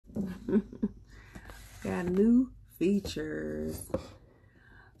Got new features.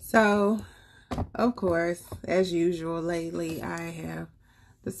 So, of course, as usual, lately I have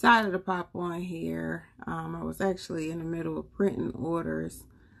decided to pop on here. I was actually in the middle of printing orders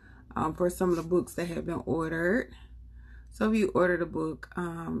for some of the books that have been ordered. So if you ordered a book,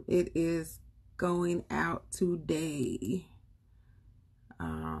 it is going out today.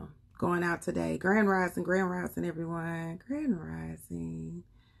 Going out today. Grand Rising, everyone. Grand Rising.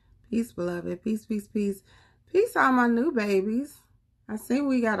 Peace, beloved. Peace, peace, peace. Peace, all my new babies. I see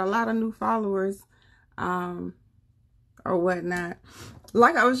we got a lot of new followers, or whatnot.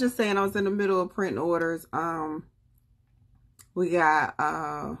 Like I was just saying, I was in the middle of printing orders. We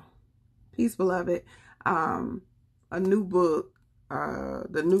got, peace, beloved, a new book.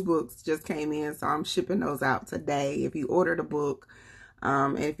 The new books just came in, so I'm shipping those out today. If you ordered a book,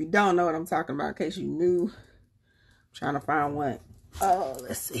 and if you don't know what I'm talking about, in case you knew, I'm trying to find one. Oh,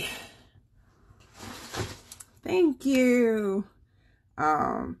 let's see. Thank you.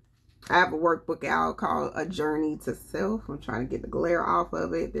 I have a workbook out called A Journey to Self. I'm trying to get the glare off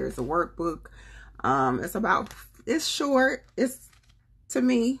of it. There's a workbook. It's short. It's, to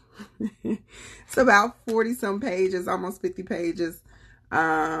me, it's about 40 some pages, almost 50 pages.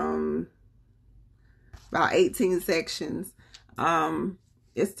 About 18 sections.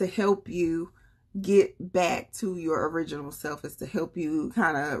 It's to help you get back to your original self. It's to help you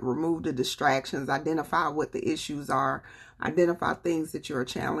kind of remove the distractions, identify what the issues are, identify things that you're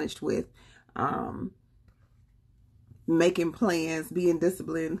challenged with, making plans, being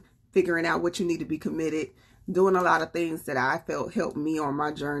disciplined, figuring out what you need to be committed, doing a lot of things that I felt helped me on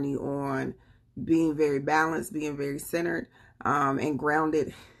my journey on being very balanced, being very centered, and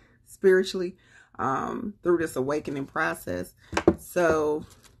grounded spiritually, through this awakening process. So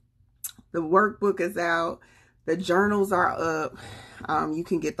the workbook is out. The journals are up. You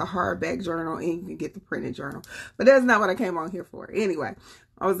can get the hardback journal and you can get the printed journal. But that's not what I came on here for. Anyway,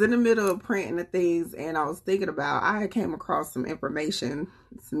 I was in the middle of printing the things and I was thinking about, I came across some information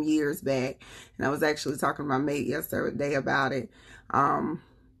some years back. And I was actually talking to my mate yesterday about it.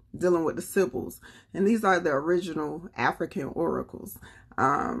 Dealing with the Sibyls. And these are the original African oracles.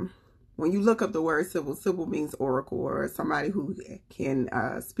 When you look up the word Sibyl, Sibyl means oracle, or somebody who can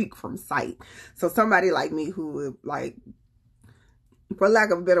speak from sight. So somebody like me who would, like, for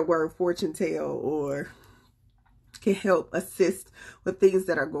lack of a better word, fortune tell, or can help assist with things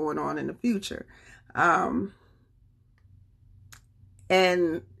that are going on in the future. And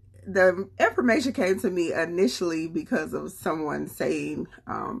the information came to me initially because of someone saying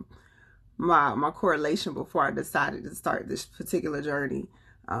my correlation before I decided to start this particular journey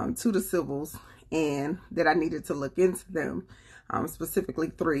to the Sibyls, and that I needed to look into them, specifically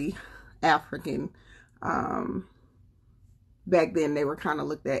 3 African, back then they were kind of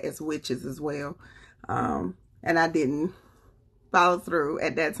looked at as witches as well, and I didn't follow through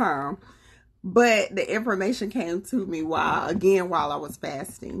at that time, but the information came to me while I was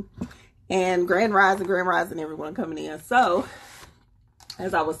fasting. And Grand Rising, everyone coming in. So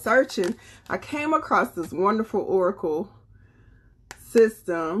as I was searching, I came across this wonderful oracle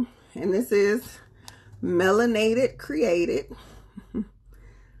system, and this is Melanated Created.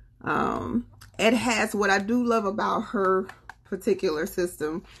 It has, what I do love about her particular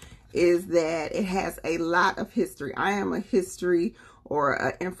system is that it has a lot of history. I am a history or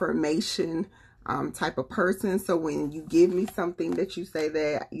an information type of person. So when you give me something that you say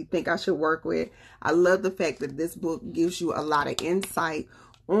that you think I should work with, I love the fact that this book gives you a lot of insight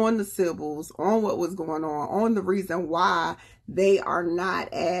on the Sibyls, on what was going on the reason why they are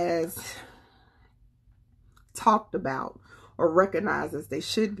not as talked about or recognized as they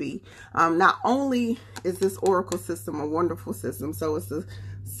should be. Not only is this oracle system a wonderful system, so it's the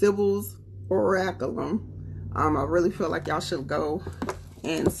Sibyl's Oraculum. I really feel like y'all should go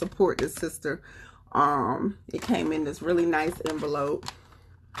and support this sister. It came in this really nice envelope.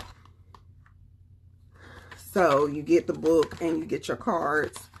 So you get the book and you get your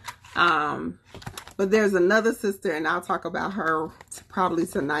cards. But there's another sister, and I'll talk about her probably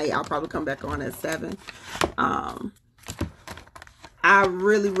tonight. I'll probably come back on at 7. I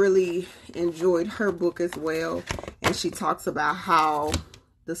really enjoyed her book as well. And she talks about how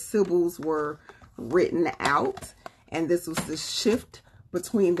the Sibyls were written out. And this was the shift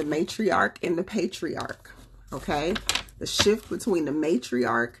between the matriarch and the patriarch. Okay? The shift between the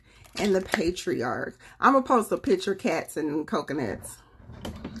matriarch and the patriarch. I'm going to post a picture, cats and coconuts.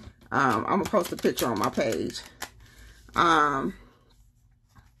 I'm going to post a picture on my page. And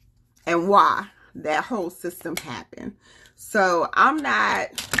why that whole system happened. So I'm not,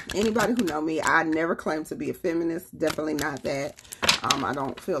 anybody who know me, I never claimed to be a feminist. Definitely not that. I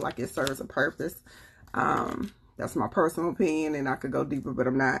don't feel like it serves a purpose. That's my personal opinion, and I could go deeper, but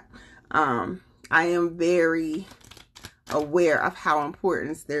I'm not. I am very aware of how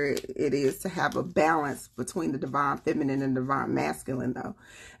important it is to have a balance between the divine feminine and divine masculine, though.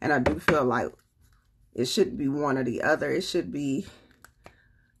 And I do feel like it shouldn't be one or the other. It should be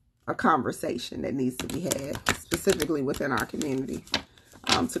a conversation that needs to be had, specifically within our community,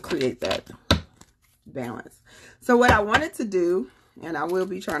 to create that balance. So what I wanted to do, and I will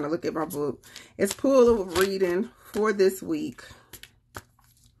be trying to look at my book, is pull a reading for this week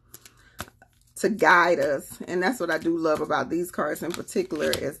to guide us. And that's what I do love about these cards in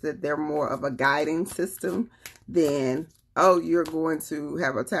particular, is that they're more of a guiding system than, oh, you're going to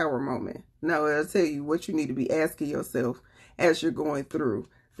have a tower moment. No, it'll tell you what you need to be asking yourself as you're going through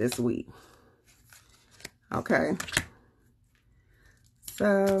this week. Okay.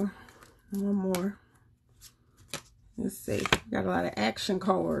 So, one more. Let's see. Got a lot of action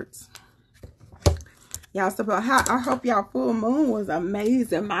cards. Y'all, I hope y'all full moon was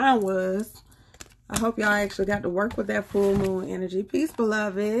amazing. Mine was. I hope y'all actually got to work with that full moon energy. Peace,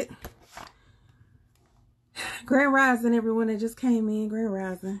 beloved. Grand Rising, everyone that just came in. Grand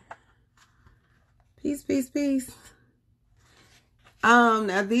Rising. Peace, peace, peace.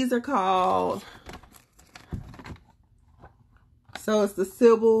 Now these are called, so it's the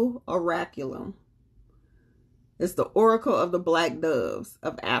Sybil Oraculum. It's the Oracle of the Black Doves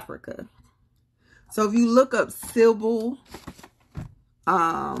of Africa. So if you look up Sybil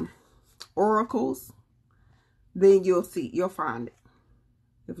oracles, then you'll find it.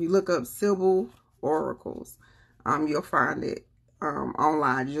 If you look up Sybil oracles, you'll find it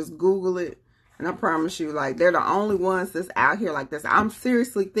online. You just Google it, and I promise you, like, they're the only ones that's out here like this. I'm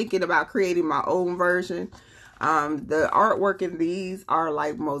seriously thinking about creating my own version. The artwork in these are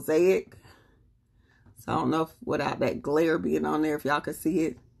like mosaic, so I don't know if, without that glare being on there, if y'all can see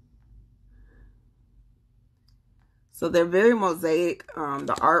it. So they're very mosaic,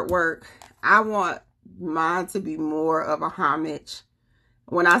 the artwork. I want mine to be more of a homage.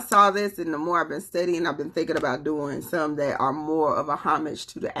 When I saw this, and the more I've been studying, I've been thinking about doing some that are more of a homage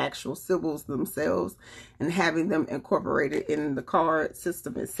to the actual symbols themselves and having them incorporated in the card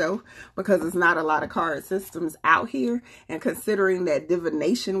system itself, because there's not a lot of card systems out here. And considering that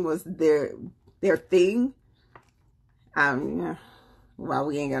divination was their thing, yeah. Well,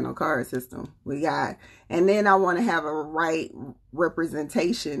 we ain't got no card system. And then I want to have a right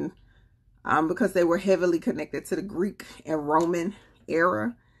representation, because they were heavily connected to the Greek and Roman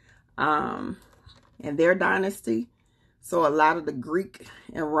era, and their dynasty. So a lot of the Greek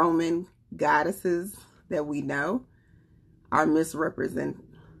and Roman goddesses that we know are misrepresented.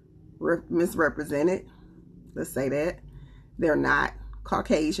 Let's say that. They're not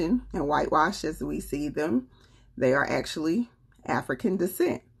Caucasian and whitewashed as we see them. They are actually African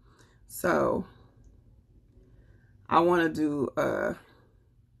descent. So I want to do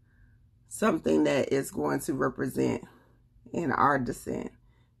something that is going to represent in our descent,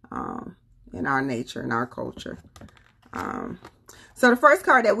 in our nature, in our culture. So the first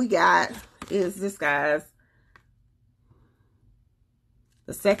card that we got is this, guys.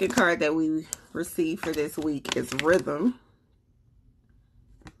 The second card that we received for this week is Rhythm.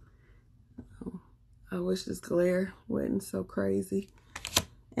 I wish this glare wasn't so crazy.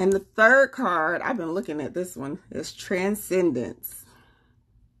 And the third card, I've been looking at this one, is Transcendence.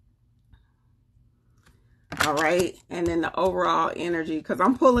 All right. And then the overall energy, because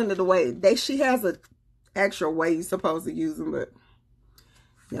I'm pulling it away. She has an extra way you're supposed to use them, but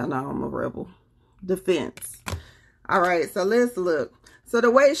y'all know I'm a rebel. Defense. All right. So let's look. So the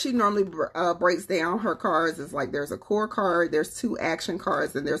way she normally breaks down her cards is like there's a core card, there's 2 action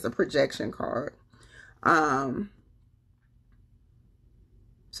cards, and there's a projection card.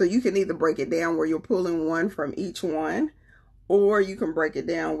 So you can either break it down where you're pulling one from each one, or you can break it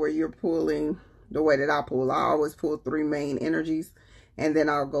down where you're pulling the way that I pull. I always pull 3 main energies, and then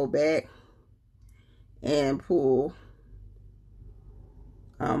I'll go back and pull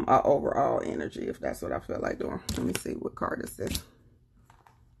an overall energy, if that's what I feel like doing. Let me see what card is this.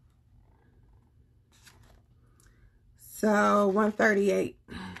 So 138.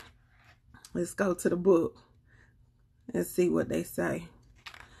 Let's go to the book and see what they say.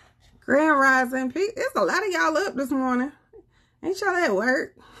 Grand Rising. There's a lot of y'all up this morning. Ain't y'all at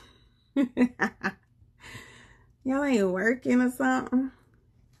work? Y'all ain't working or something?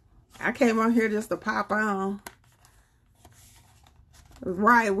 I came on here just to pop on.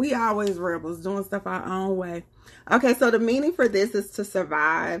 Right, we always rebels, doing stuff our own way. Okay, so the meaning for this is to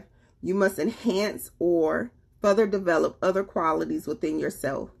survive. You must enhance or further develop other qualities within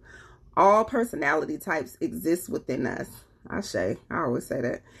yourself. All personality types exist within us. I always say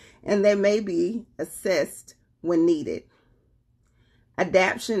that. And they may be assessed when needed.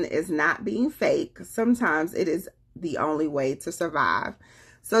 Adaptation is not being fake. Sometimes it is the only way to survive.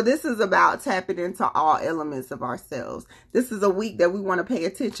 So this is about tapping into all elements of ourselves. This is a week that we want to pay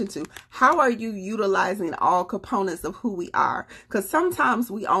attention to. How are you utilizing all components of who we are? Because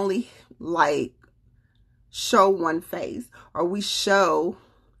sometimes we only like show one face, or we show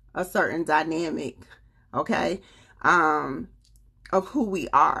a certain dynamic, okay, of who we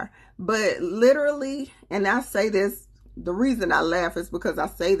are. But literally, and I say this, the reason I laugh is because I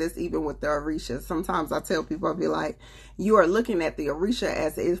say this even with the Orisha. Sometimes I tell people, I'll be like, you are looking at the Orisha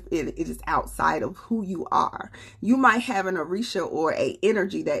as if it is outside of who you are. You might have an Orisha or a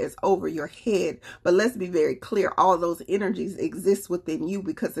energy that is over your head, but let's be very clear. All those energies exist within you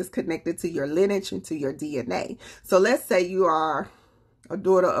because it's connected to your lineage and to your DNA. So let's say you are a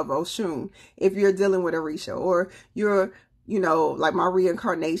daughter of Oshun. If you're dealing with Orisha, or you're, you know, like my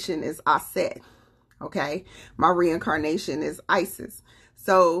reincarnation is Aset. Okay, my reincarnation is Isis.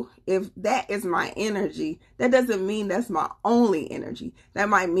 So if that is my energy, that doesn't mean that's my only energy. That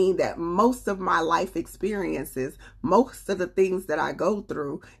might mean that most of my life experiences, most of the things that I go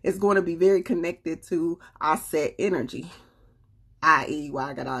through is going to be very connected to Aset energy, i.e. why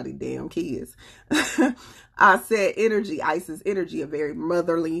I got all these damn kids. Aset energy, Isis energy, a very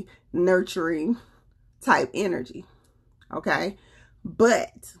motherly, nurturing type energy. Okay,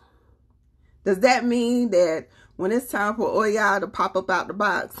 but does that mean that when it's time for Oya to pop up out the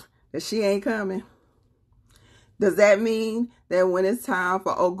box, that she ain't coming? Does that mean that when it's time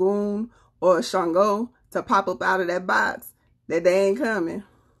for Ogun or Shango to pop up out of that box, that they ain't coming?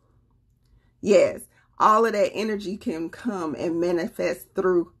 Yes, all of that energy can come and manifest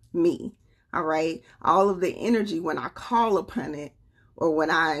through me. All right. All of the energy, when I call upon it, or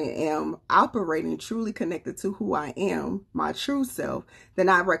when I am operating truly connected to who I am, my true self, then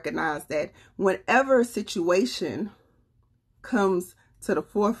I recognize that whenever situation comes to the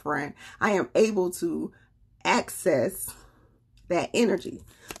forefront, I am able to access that energy.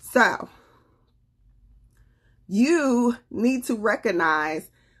 So you need to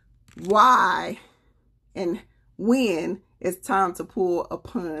recognize why and when it's time to pull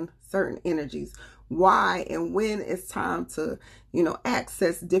upon certain energies. Why and when it's time to, you know,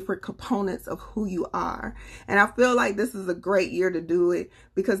 access different components of who you are. And I feel like this is a great year to do it,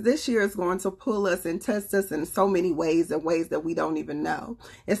 because this year is going to pull us and test us in so many ways, and ways that we don't even know.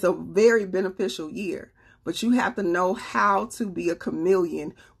 It's a very beneficial year, but you have to know how to be a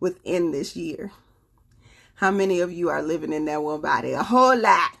chameleon within this year. How many of you are living in that one body? A whole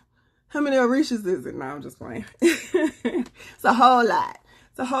lot. How many Orishas is it? No, I'm just playing. It's a whole lot.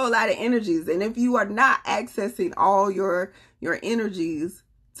 It's a whole lot of energies. And if you are not accessing all your energies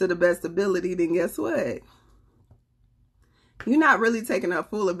to the best ability, then guess what? You're not really taking a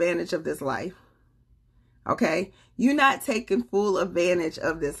full advantage of this life. Okay? You're not taking full advantage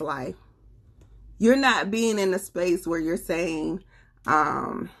of this life. You're not being in a space where you're saying,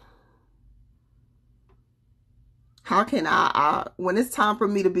 how can I, when it's time for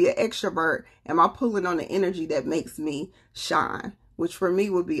me to be an extrovert, am I pulling on the energy that makes me shine? Which for me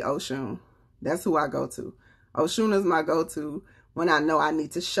would be Oshun. That's who I go to. Oshun is my go-to when I know I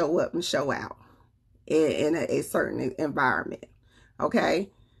need to show up and show out in a certain environment. Okay?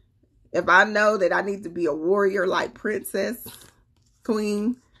 If I know that I need to be a warrior like princess,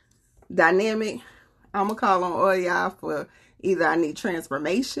 queen, dynamic, I'm going to call on Oya for either I need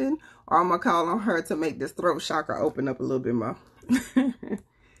transformation, or I'm going to call on her to make this throat chakra open up a little bit more.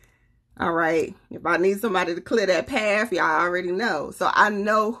 All right. If I need somebody to clear that path, y'all already know. So I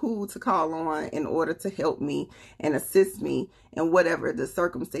know who to call on in order to help me and assist me in whatever the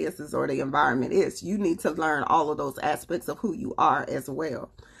circumstances or the environment is. You need to learn all of those aspects of who you are as well.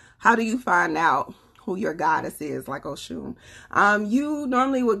 How do you find out who your goddess is, like Oshun? You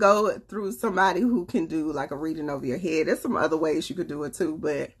normally would go through somebody who can do like a reading over your head. There's some other ways you could do it too,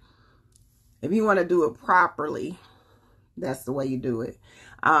 but if you want to do it properly, that's the way you do it.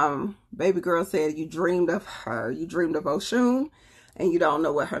 Baby girl said you dreamed of her. You dreamed of Oshun and you don't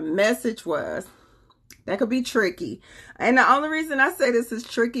know what her message was. That could be tricky. And the only reason I say this is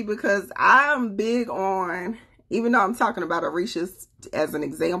tricky because I'm big on, even though I'm talking about Orishas as an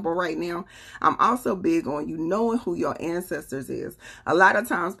example right now, I'm also big on you knowing who your ancestors is. A lot of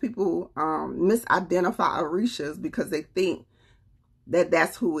times people misidentify Orishas because they think that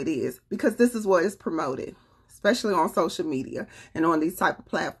that's who it is, because this is what is promoted, especially on social media and on these type of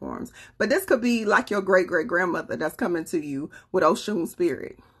platforms. But this could be like your great-great-grandmother that's coming to you with Oshun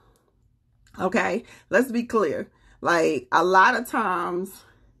spirit. Okay, let's be clear. Like, a lot of times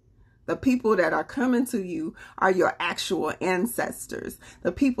The people that are coming to you are your actual ancestors.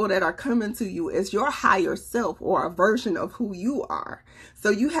 The people that are coming to you is your higher self, or a version of who you are. So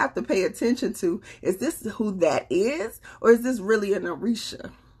you have to pay attention to, is this who that is, or is this really an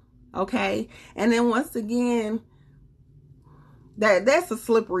Orisha? Okay. And then once again, that's a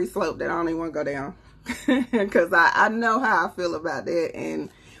slippery slope that I don't even want to go down. Because I know how I feel about that. And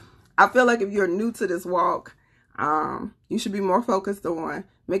I feel like if you're new to this walk, you should be more focused on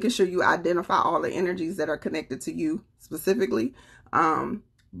making sure you identify all the energies that are connected to you specifically.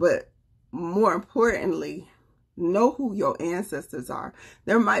 But more importantly, know who your ancestors are.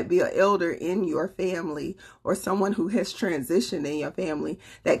 There might be an elder in your family or someone who has transitioned in your family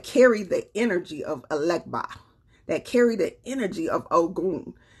that carry the energy of Elekba, that carry the energy of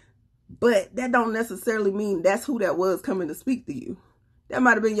Ogun. But that don't necessarily mean that's who that was coming to speak to you. That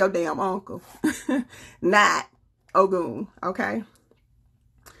might have been your damn uncle, not Ogun, okay?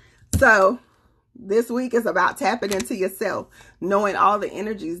 So this week is about tapping into yourself, knowing all the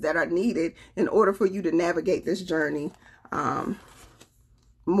energies that are needed in order for you to navigate this journey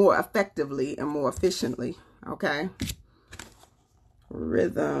more effectively and more efficiently, okay?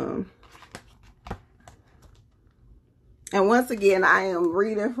 Rhythm. And once again, I am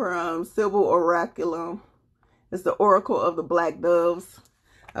reading from Sybil Oraculum. It's the Oracle of the Black Doves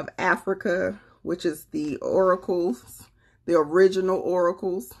of Africa, which is the oracles, the original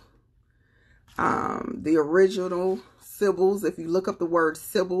oracles, the original Sibyls. If you look up the word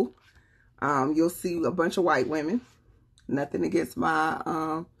Sybil, you'll see a bunch of white women. Nothing against my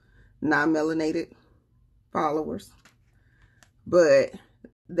non-melanated followers. But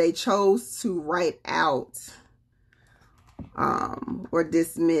they chose to write out or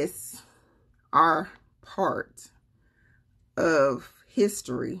dismiss our part of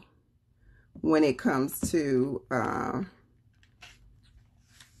history when it comes to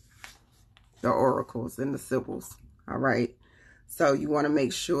the oracles and the Sibyls. All right. So you want to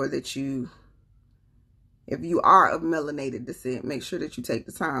make sure that if you are of melanated descent, make sure that you take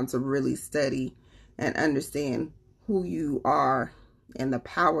the time to really study and understand who you are and the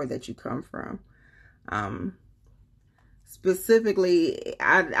power that you come from. Specifically,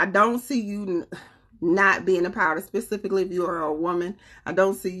 I don't see you not being empowered, specifically if you are a woman. I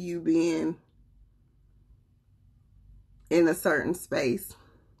don't see you being in a certain space.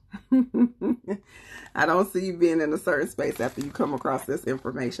 I don't see you being in a certain space after you come across this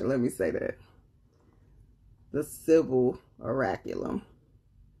information. Let me say that. The Sybil Oraculum.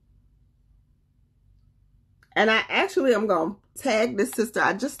 And I'm going to tag this sister.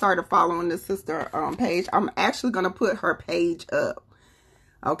 I just started following this sister page. I'm actually going to put her page up.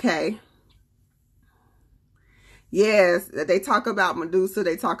 Okay. Yes, they talk about Medusa.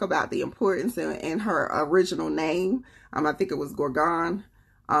 They talk about the importance in her original name. I think it was Gorgon.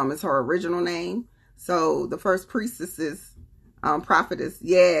 Is her original name. So the first priestess, prophetess.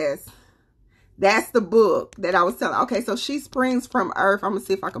 Yes. That's the book that I was telling. Okay, so She Springs from Earth. I'm going to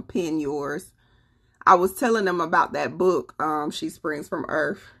see if I can pin yours. I was telling them about that book, She Springs from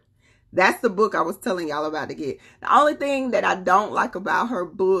Earth. That's the book I was telling y'all about to get. The only thing that I don't like about her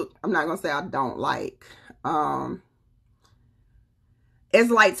book, I'm not going to say I don't like.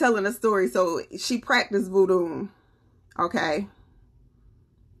 It's like telling a story. So she practiced voodoo. Okay.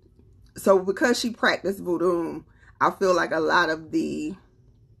 So because she practiced voodoo, I feel like a lot of the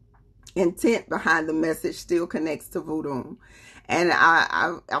intent behind the message still connects to voodoo. And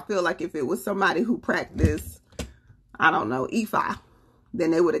I feel like if it was somebody who practiced, I don't know, Ifa,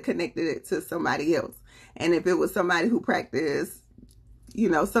 then they would have connected it to somebody else. And if it was somebody who practiced,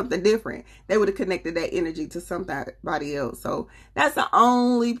 something different, they would have connected that energy to somebody else. So that's the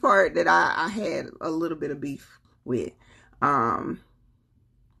only part that I had a little bit of beef with. That's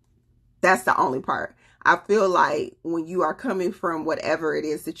the only part. I feel like when you are coming from whatever it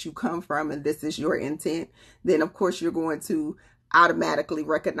is that you come from and this is your intent, then of course you're going to automatically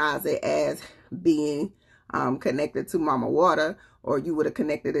recognize it as being connected to Mama Water, or you would have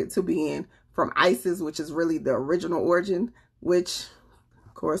connected it to being from Isis, which is really the original origin, which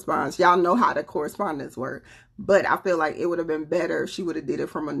corresponds. Y'all know how the correspondence work. But I feel like it would have been better if she would have did it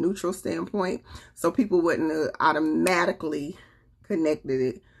from a neutral standpoint, so people wouldn't have automatically connected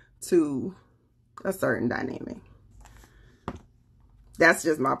it to a certain dynamic. That's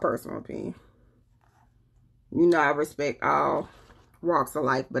just my personal opinion. I respect all walks of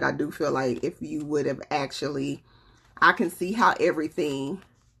life, but I do feel like if you would have actually, I can see how everything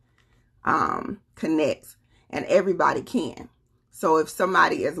connects, and everybody can. So if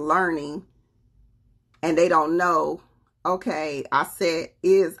somebody is learning and they don't know, okay, I said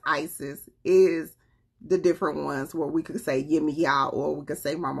is Isis, is the different ones where we could say Yimmy Ya, or we could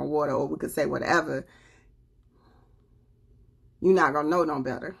say Mama Water, or we could say whatever, you're not going to know no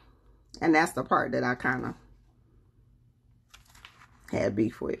better. And that's the part that I kind of had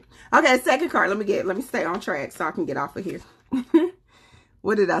beef with. Okay, second card. Let me stay on track so I can get off of here.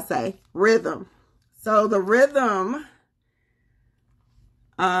 What did I say? Rhythm. So the rhythm,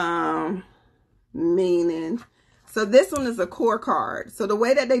 meaning, so this one is a core card. So the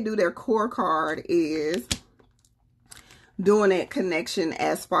way that they do their core card is doing it connection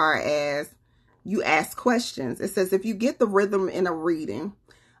as far as you ask questions. It says if you get the rhythm in a reading,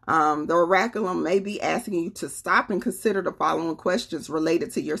 the oraculum may be asking you to stop and consider the following questions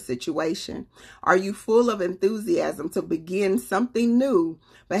related to your situation. Are you full of enthusiasm to begin something new,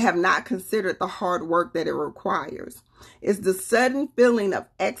 but have not considered the hard work that it requires? Is the sudden feeling of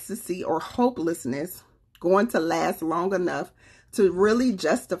ecstasy or hopelessness going to last long enough to really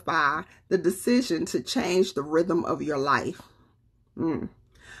justify the decision to change the rhythm of your life?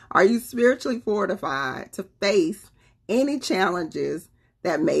 Are you spiritually fortified to face any challenges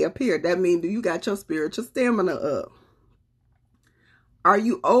that may appear? That means, do you got your spiritual stamina up? Are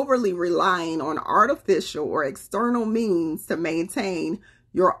you overly relying on artificial or external means to maintain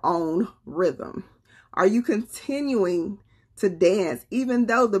your own rhythm? Are you continuing to dance even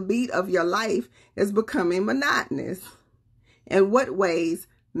though the beat of your life is becoming monotonous? In what ways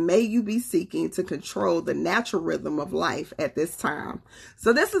may you be seeking to control the natural rhythm of life at this time?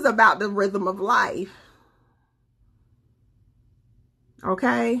 So this is about the rhythm of life.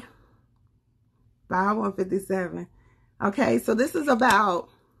 Okay. 5157. Okay, so this is about,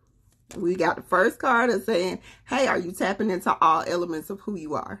 we got the first card of saying, hey, are you tapping into all elements of who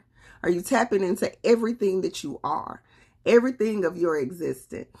you are? Are you tapping into everything that you are? Everything of your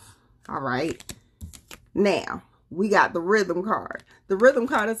existence. All right. Now, we got the rhythm card. The rhythm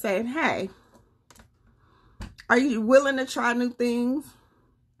card is saying, hey, are you willing to try new things?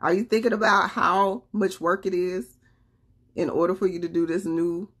 Are you thinking about how much work it is in order for you to do this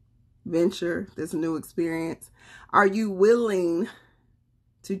new venture, this new experience? Are you willing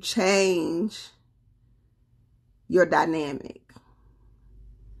to change your dynamic?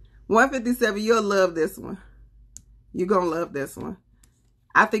 157, you'll love this one. You're going to love this one.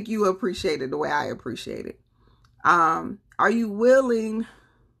 I think you appreciate it the way I appreciate it. Are you willing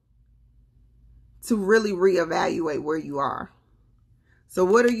to really reevaluate where you are? So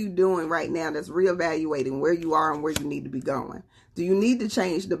what are you doing right now that's reevaluating where you are and where you need to be going? Do you need to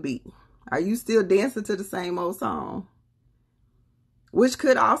change the beat? Are you still dancing to the same old song? Which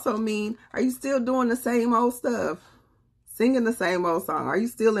could also mean, are you still doing the same old stuff? Singing the same old song? Are you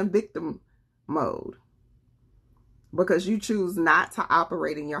still in victim mode? Because you choose not to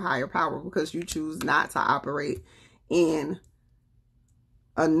operate in your higher power. Because you choose not to operate in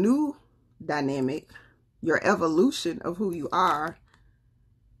a new dynamic. Your evolution of who you are.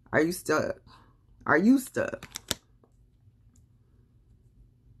 Are you stuck? Are you stuck?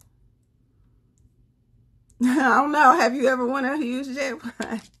 I don't know. Have you ever won a huge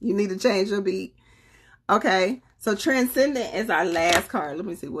jackpot? You need to change your beat. Okay. So Transcendent is our last card. Let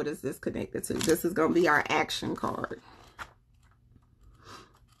me see. What is this connected to? This is going to be our action card.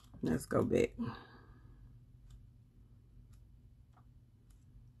 Let's go back.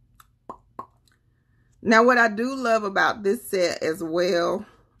 Now, what I do love about this set as well,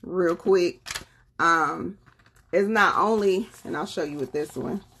 real quick, is not only, and I'll show you with this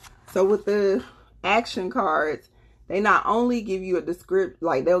one. So with the action cards, they not only give you a description,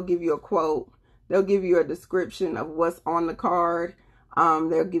 like they'll give you a quote, they'll give you a description of what's on the card.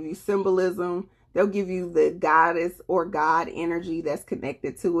 They'll give you symbolism. They'll give you the goddess or God energy that's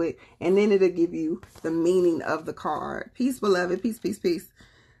connected to it. And then it'll give you the meaning of the card. Peace, beloved. Peace, peace, peace.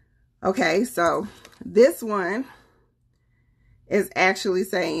 Okay, so this one is actually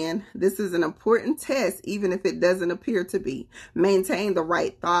saying this is an important test, even if it doesn't appear to be. Maintain the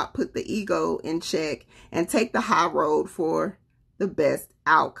right thought, put the ego in check, and take the high road for the best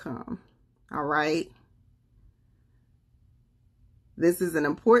outcome. All right. This is an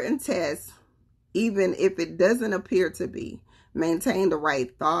important test, even if it doesn't appear to be. Maintain the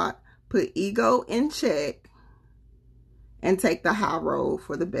right thought, put ego in check, and take the high road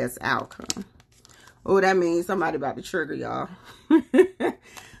for the best outcome. Oh, that means somebody about to trigger y'all.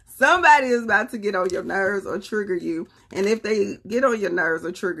 Somebody is about to get on your nerves or trigger you. And if they get on your nerves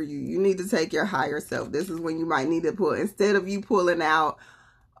or trigger you, you need to take your higher self. This is when you might need to pull. Instead of you pulling out,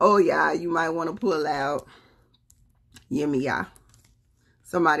 oh yeah, you might want to pull out Yimmy Ya.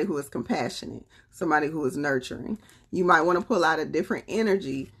 Somebody who is compassionate. Somebody who is nurturing. You might want to pull out a different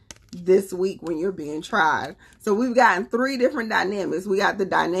energy this week when you're being tried. So we've gotten 3 different dynamics. We got the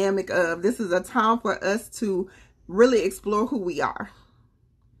dynamic of this is a time for us to really explore who we are.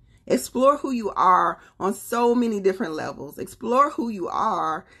 Explore who you are on so many different levels. Explore who you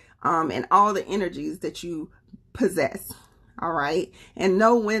are and all the energies that you possess. All right. And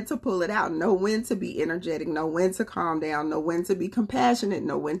know when to pull it out. Know when to be energetic. Know when to calm down. Know when to be compassionate.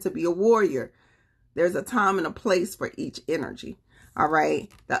 Know when to be a warrior. There's a time and a place for each energy. All right.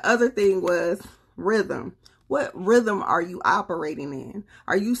 The other thing was rhythm. What rhythm are you operating in?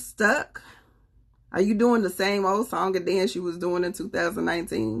 Are you stuck? Are you doing the same old song and dance you was doing in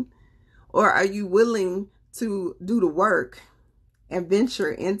 2019? Or are you willing to do the work and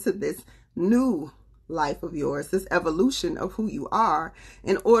venture into this new life of yours, this evolution of who you are,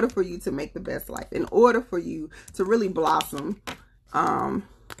 in order for you to make the best life, in order for you to really blossom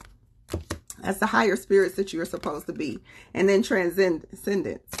as the higher spirits that you're supposed to be? And then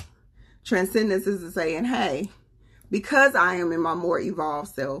transcendence. Transcendence is saying, hey, because I am in my more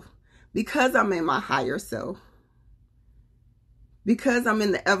evolved self, because I'm in my higher self, because I'm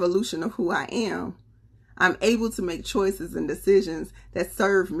in the evolution of who I am, I'm able to make choices and decisions that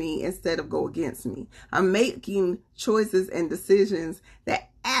serve me instead of go against me. I'm making choices and decisions that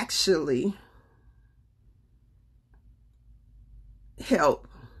actually help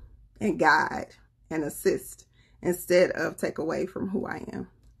and guide and assist instead of take away from who I am.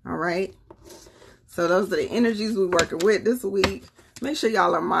 All right. So those are the energies we're working with this week. Make sure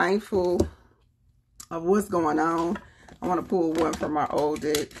y'all are mindful of what's going on. I want to pull one from my old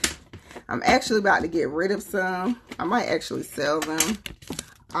deck. I'm actually about to get rid of some. I might actually sell them,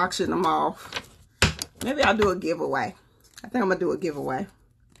 auction them off. Maybe I'll do a giveaway. I think I'm going to do a giveaway.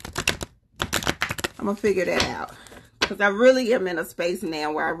 I'm going to figure that out. Because I really am in a space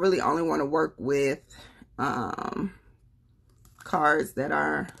now where I really only want to work with cards that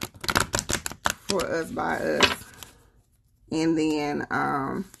are for us, by us. And then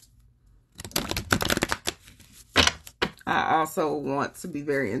I also want to be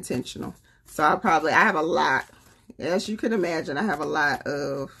very intentional. So I have a lot. As you can imagine, I have a lot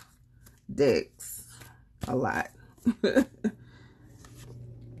of decks. A lot.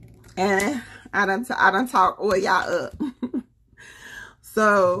 And I done talk all y'all up.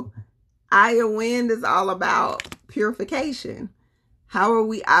 So Aya Wind is all about purification. How are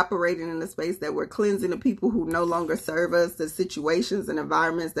we operating in the space that we're cleansing the people who no longer serve us, the situations and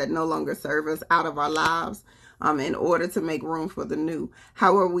environments that no longer serve us out of our lives, in order to make room for the new?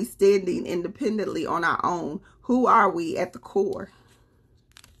 How are we standing independently on our own? Who are we at the core?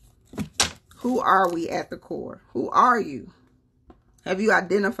 Who are we at the core? Who are you? Have you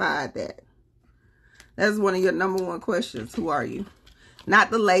identified that? That's one of your number 1 questions. Who are you? Not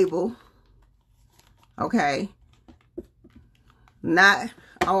the label. Okay. Not,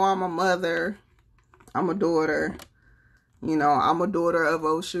 oh, I'm a mother. I'm a daughter. You know, I'm a daughter of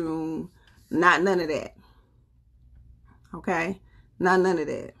Oshun. Not none of that. Okay? Not none of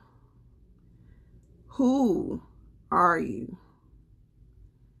that. Who are you?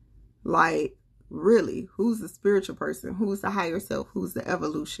 Like, really, who's the spiritual person? Who's the higher self? Who's the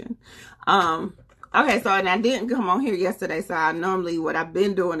evolution? Okay, so, and I didn't come on here yesterday, so I normally, what I've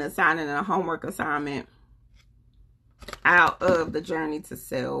been doing is signing a homework assignment out of the Journey to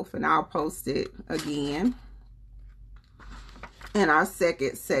Self, and I'll post it again. And our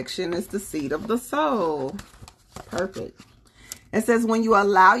second section is the Seed of the Soul. Perfect. It says, when you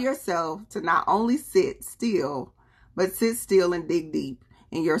allow yourself to not only sit still, but sit still and dig deep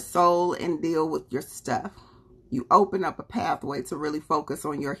in your soul and deal with your stuff, you open up a pathway to really focus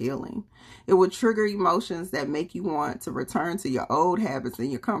on your healing. It will trigger emotions that make you want to return to your old habits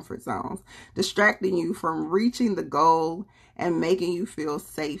and your comfort zones, distracting you from reaching the goal and making you feel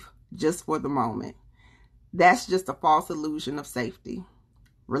safe just for the moment. That's just a false illusion of safety.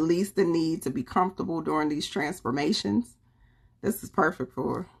 Release the need to be comfortable during these transformations. This is perfect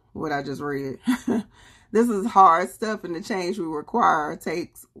for what I just read. This is hard stuff, and the change we require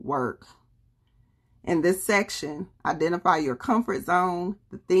takes work. In this section, identify your comfort zone,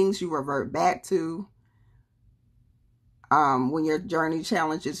 the things you revert back to when your journey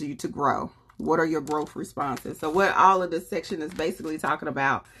challenges you to grow. What are your growth responses? So what all of this section is basically talking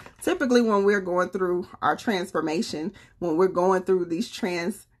about, typically when we're going through our transformation, when we're going through these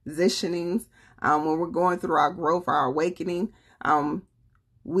transitionings, when we're going through our growth, our awakening,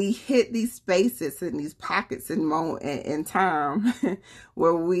 we hit these spaces and these pockets in time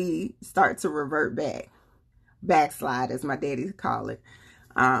where we start to revert back. Backslide, as my daddy call it.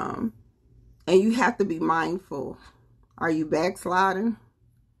 And you have to be mindful. Are you backsliding?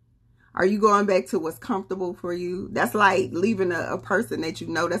 Are you going back to what's comfortable for you? That's like leaving a person that you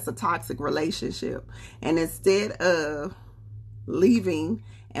know that's a toxic relationship. And instead of leaving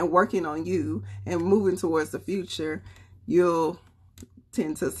and working on you and moving towards the future, you'll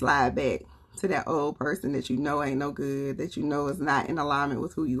tend to slide back to that old person that you know ain't no good, that you know is not in alignment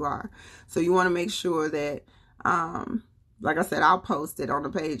with who you are. So you want to make sure that, like I said, I'll post it on the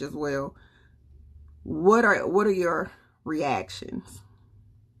page as well. What are your reactions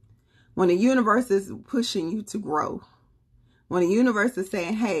when the universe is pushing you to grow? When the universe is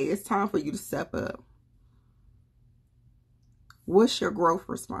saying, hey, it's time for you to step up. What's your growth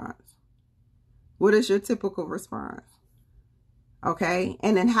response? What is your typical response? Okay,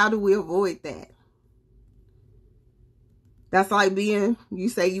 and then how do we avoid that? That's like you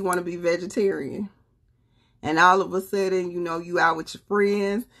say you want to be vegetarian, and all of a sudden, you know, you out with your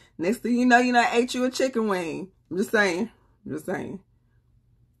friends. Next thing you know, you done ate you a chicken wing. I'm just saying.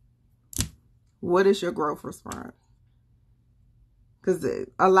 What is your growth response? Because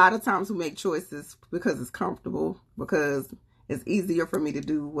a lot of times we make choices because it's comfortable, because it's easier for me to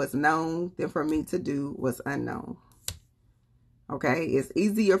do what's known than for me to do what's unknown. Okay, it's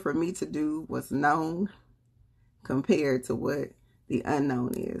easier for me to do what's known compared to what the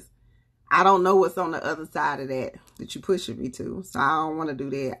unknown is. I don't know what's on the other side of that you're pushing me to. So I don't want to do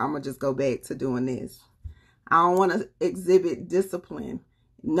that. I'm going to just go back to doing this. I don't want to exhibit discipline,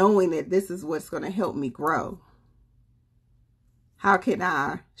 knowing that this is what's going to help me grow. How can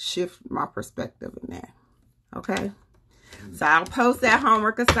I shift my perspective in that? Okay. So I'll post that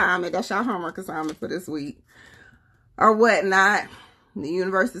homework assignment. That's your homework assignment for this week. Or whatnot. The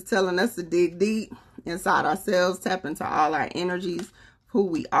universe is telling us to dig deep inside ourselves, tap into all our energies, who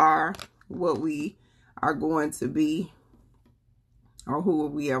we are, what we are going to be, or who are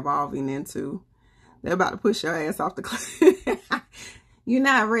we evolving into. They're about to push your ass off the cliff. You're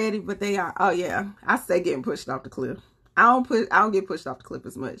not ready, but they are. Oh yeah, I say getting pushed off the cliff. I don't get pushed off the cliff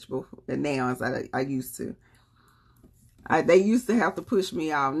as much now as I used to. They used to have to push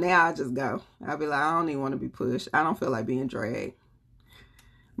me off. Now I just go. I'll be like, I don't even want to be pushed. I don't feel like being dragged.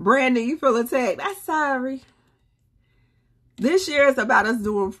 Brandon, you feel attacked. I'm sorry. This year is about us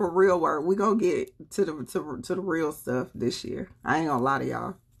doing for real work. We're going to get to the real stuff this year. I ain't going to lie to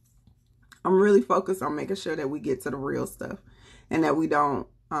y'all. I'm really focused on making sure that we get to the real stuff and that we don't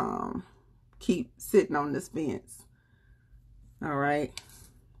keep sitting on this fence. All right.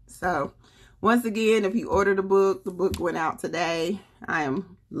 So, once again, if you ordered the book went out today. I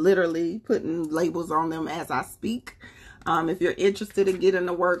am literally putting labels on them as I speak. If you're interested in getting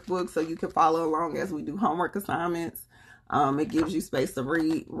the workbook so you can follow along as we do homework assignments, it gives you space to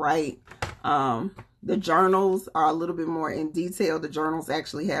read, write. The journals are a little bit more in detail. The journals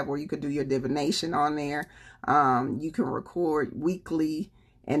actually have where you could do your divination on there. You can record weekly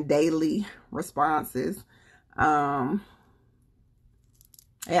and daily responses.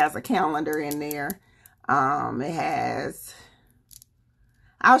 It has a calendar in there. It has,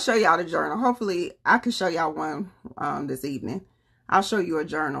 I'll show y'all the journal. Hopefully I can show y'all one this evening. I'll show you a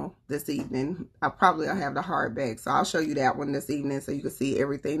journal this evening. I'll have the hardback, so I'll show you that one this evening so you can see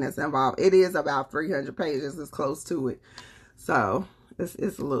everything that's involved. It is about 300 pages. It's close to it. So it's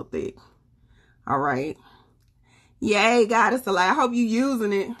a little thick. All right. Yay, God, it's a lot. I hope you're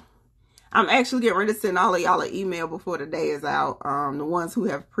using it. I'm actually getting ready to send all of y'all an email before the day is out. The ones who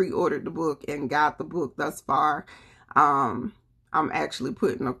have pre-ordered the book and got the book thus far. I'm actually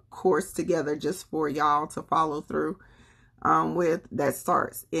putting a course together just for y'all to follow through with. That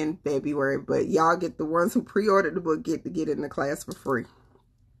starts in February. But y'all get, the ones who pre-ordered the book get to get in the class for free.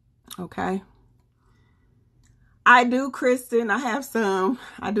 Okay. I do, Kristen.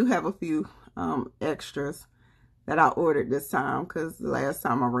 I do have a few extras that I ordered this time because the last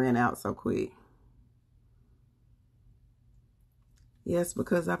time I ran out so quick. Yes,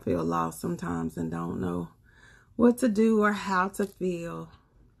 because I feel lost sometimes and don't know what to do or how to feel.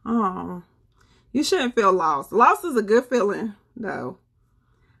 Oh, you shouldn't feel lost. Lost is a good feeling, though.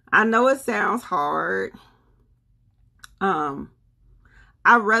 I know it sounds hard. I'd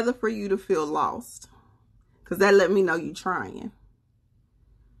rather for you to feel lost because that let me know you're trying.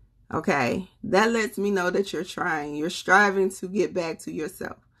 Okay, that lets me know that you're trying. You're striving to get back to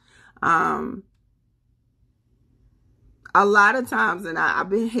yourself. A lot of times, and I've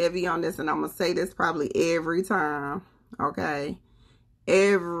been heavy on this, and I'm going to say this probably every time. Okay,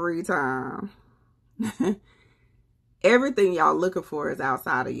 every time. Everything y'all looking for is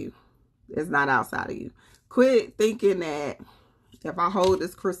outside of you. It's not outside of you. Quit thinking that if I hold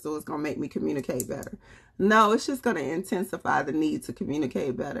this crystal, it's going to make me communicate better. No, it's just going to intensify the need to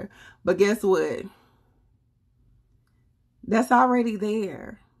communicate better. But guess what? That's already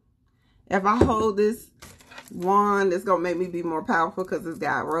there. If I hold this wand, it's gonna make me be more powerful because it's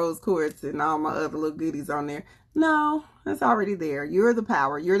got rose quartz and all my other little goodies on there. No, it's already there. You're the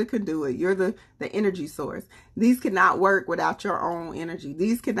power. You're the conduit. You're the energy source. These cannot work without your own energy.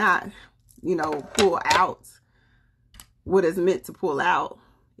 These cannot, you know, pull out what is meant to pull out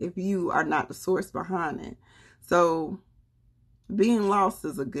if you are not the source behind it. So being lost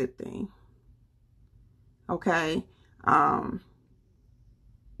is a good thing. Okay.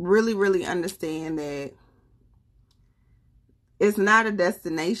 Really, really understand that it's not a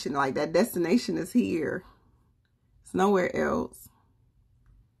destination. Like, that destination is here. It's nowhere else.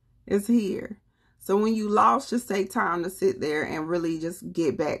 It's here. So when you lost, just take time to sit there and really just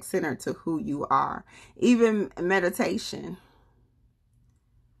get back centered to who you are. Even meditation.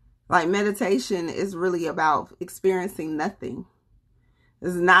 Like, meditation is really about experiencing nothing.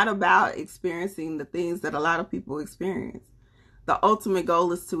 It's not about experiencing the things that a lot of people experience. The ultimate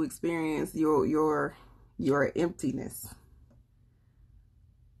goal is to experience your emptiness.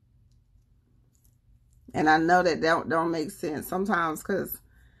 And I know that don't make sense sometimes, because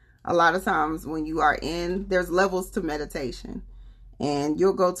a lot of times when you are there's levels to meditation. And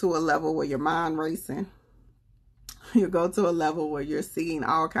you'll go to a level where your mind racing. You'll go to a level where you're seeing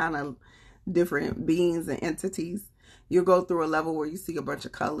all kind of different beings and entities. You'll go through a level where you see a bunch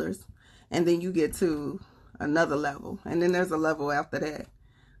of colors. And then you get to another level. And then there's a level after that.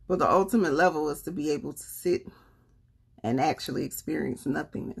 But the ultimate level is to be able to sit and actually experience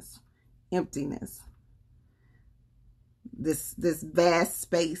nothingness, emptiness. This vast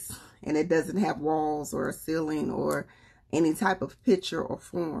space, and it doesn't have walls or a ceiling or any type of picture or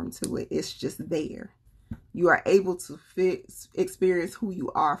form to it. It's just there. You are able to experience who you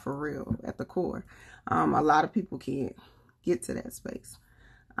are for real at the core. A lot of people can't get to that space.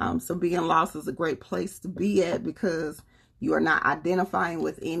 So being lost is a great place to be at, because you are not identifying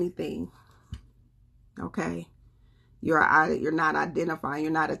with anything. Okay? You're not identifying.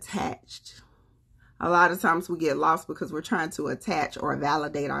 You're not attached. A lot of times we get lost because we're trying to attach or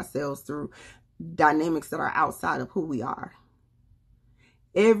validate ourselves through dynamics that are outside of who we are.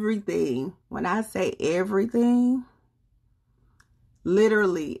 Everything, when I say everything,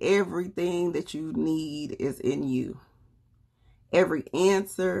 literally everything that you need is in you. Every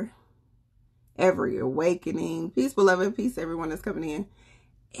answer, every awakening, peace, beloved, peace, everyone that's coming in.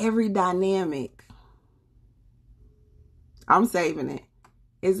 Every dynamic, I'm saving it,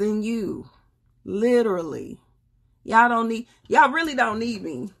 is in you. Literally. Y'all really don't need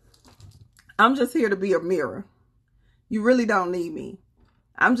me. I'm just here to be a mirror. You really don't need me.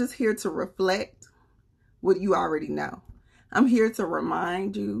 I'm just here to reflect what you already know. I'm here to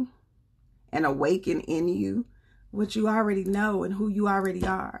remind you and awaken in you what you already know and who you already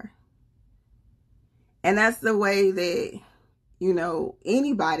are. And that's the way that, you know,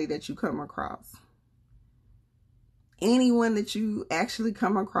 anybody that you come across, anyone that you actually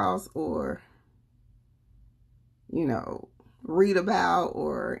come across or, you know, read about,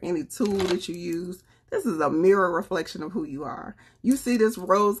 or any tool that you use, this is a mirror reflection of who you are. You see this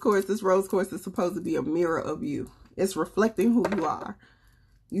rose quartz is supposed to be a mirror of you. It's reflecting who you are.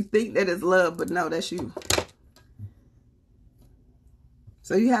 You think that it's love, but no, that's you.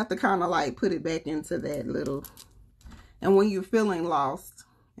 So you have to kind of like put it back into that little, and when you're feeling lost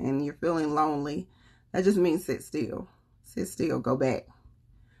and you're feeling lonely, that just means sit still. Sit still, go back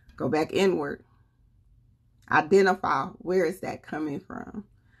inward. Identify, where is that coming from?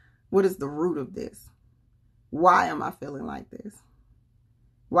 What is the root of this? Why am I feeling like this?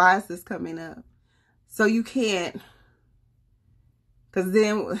 Why is this coming up? So you can't, because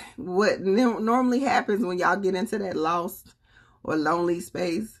then what normally happens when y'all get into that lost or lonely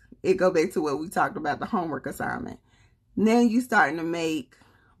space, it go back to what we talked about, the homework assignment. Now you starting to make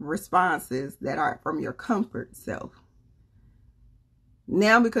responses that are from your comfort self.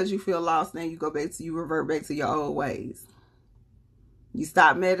 Now, because you feel lost, now you revert back to your old ways. You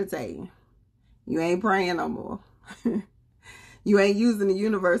stop meditating. You ain't praying no more. You ain't using the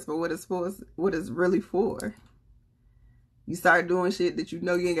universe for what it's for, what it's really for. You start doing shit that you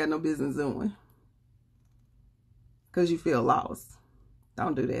know you ain't got no business doing, because you feel lost.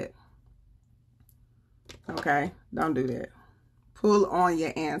 Don't do that. Okay? Don't do that. Pull on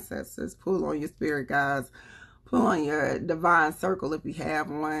your ancestors. Pull on your spirit guides. Pull on your divine circle if you have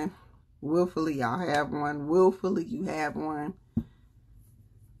one. Willfully, y'all have one. Willfully, you have one.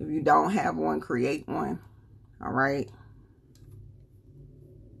 If you don't have one, create one. All right?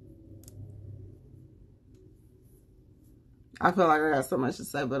 I feel like I got so much to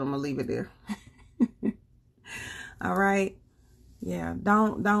say, but I'm going to leave it there. All right? Yeah,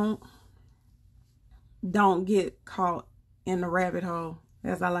 don't get caught in the rabbit hole.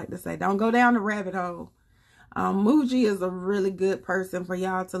 as I like to say. Don't go down the rabbit hole. Mooji is a really good person for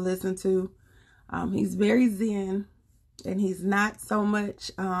y'all to listen to. He's very Zen, and he's not so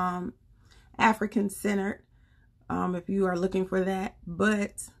much African-centered, if you are looking for that.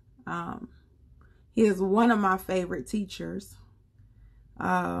 But he is one of my favorite teachers.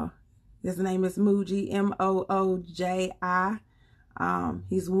 His name is Mooji, M-O-O-J-I.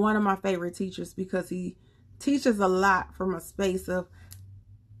 He's one of my favorite teachers because he teaches a lot from a space of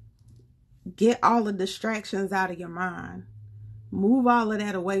get all the distractions out of your mind. Move all of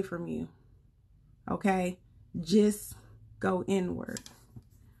that away from you. Okay? Just go inward.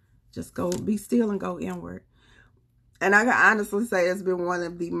 Just go, be still and go inward. And I can honestly say it's been one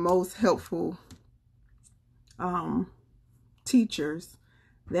of the most helpful teachers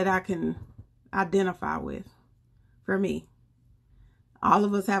that I can identify with for me. All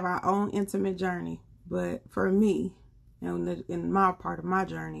of us have our own intimate journey, but for me, in my part of my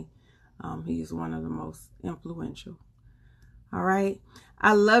journey, he's one of the most influential. All right.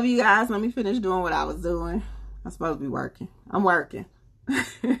 I love you guys. Let me finish doing what I was doing. I'm supposed to be working. I'm working.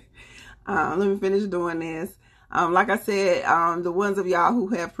 Let me finish doing this. Like I said, the ones of y'all who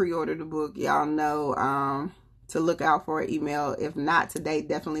have pre-ordered the book, y'all know to look out for an email. If not today,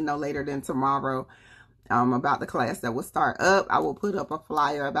 definitely no later than tomorrow, about the class that will start up. I will put up a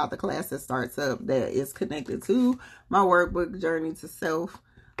flyer about the class that starts up that is connected to my workbook, Journey to Self.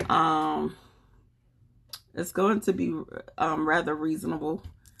 It's going to be rather reasonable,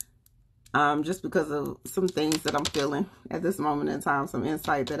 just because of some things that I'm feeling at this moment in time, some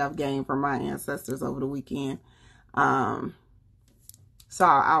insight that I've gained from my ancestors over the weekend. So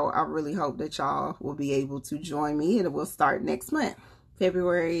I really hope that y'all will be able to join me, and it will start next month,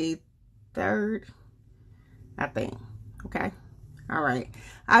 February 3rd, I think. Okay. All right.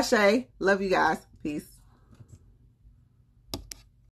 Ashe. Love you guys. Peace.